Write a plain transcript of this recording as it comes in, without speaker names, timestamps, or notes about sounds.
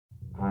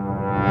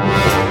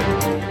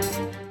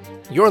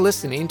You're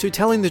listening to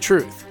Telling the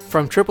Truth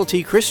from Triple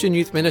T Christian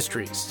Youth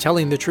Ministries,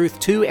 telling the truth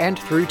to and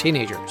through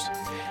teenagers.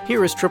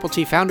 Here is Triple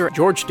T founder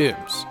George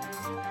Dooms.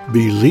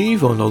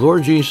 Believe on the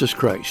Lord Jesus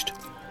Christ.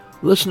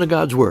 Listen to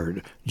God's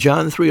Word.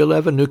 John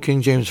 3:11, New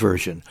King James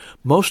Version.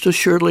 Most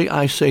assuredly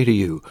I say to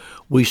you,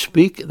 we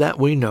speak that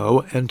we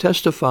know and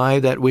testify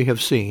that we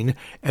have seen,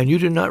 and you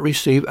do not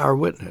receive our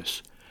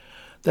witness.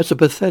 That's a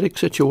pathetic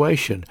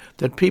situation,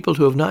 that people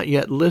who have not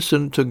yet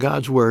listened to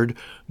God's Word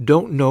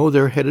don't know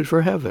they're headed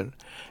for heaven,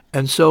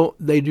 and so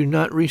they do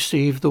not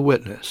receive the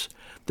witness.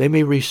 They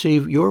may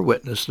receive your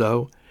witness,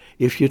 though,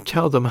 if you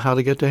tell them how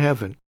to get to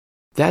heaven.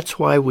 That's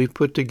why we've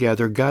put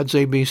together God's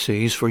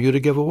ABCs for you to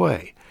give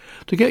away.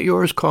 To get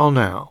yours, call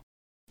now,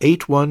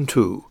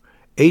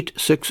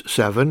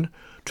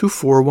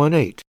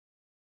 812-867-2418.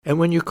 And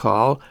when you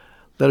call,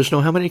 let us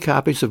know how many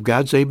copies of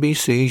God's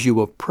ABCs you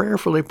will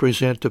prayerfully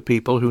present to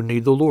people who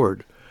need the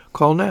Lord.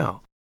 Call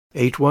now,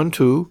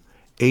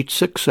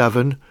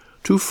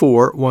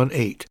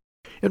 812-867-2418.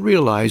 And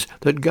realize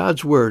that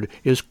God's Word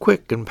is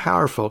quick and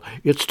powerful.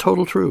 It's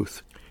total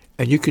truth.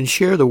 And you can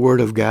share the Word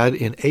of God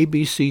in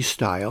ABC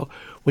style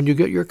when you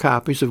get your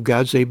copies of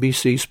God's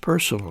ABCs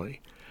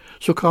personally.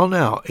 So call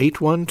now,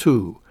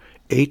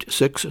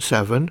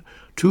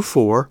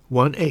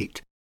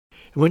 812-867-2418.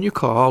 And when you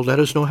call, let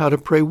us know how to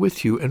pray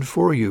with you and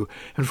for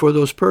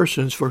those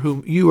persons for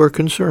whom you are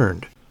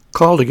concerned.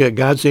 Call to get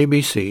God's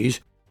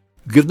ABCs,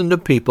 give them to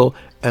people,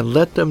 and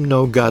let them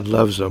know God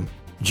loves them.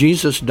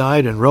 Jesus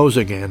died and rose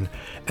again,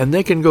 and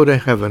they can go to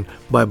heaven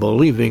by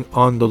believing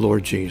on the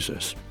Lord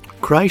Jesus.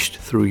 Christ,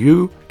 through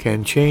you,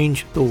 can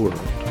change the world.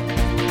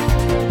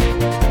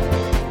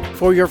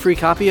 For your free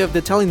copy of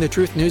the Telling the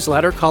Truth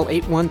newsletter, call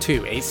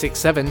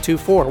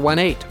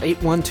 812-867-2418,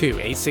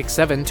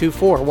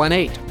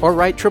 812-867-2418, or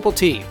write Triple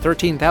T,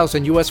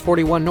 13,000 U.S.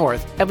 41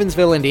 North,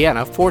 Evansville,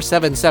 Indiana,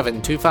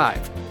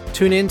 47725.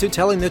 Tune in to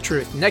Telling the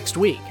Truth next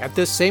week at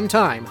this same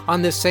time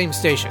on this same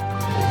station.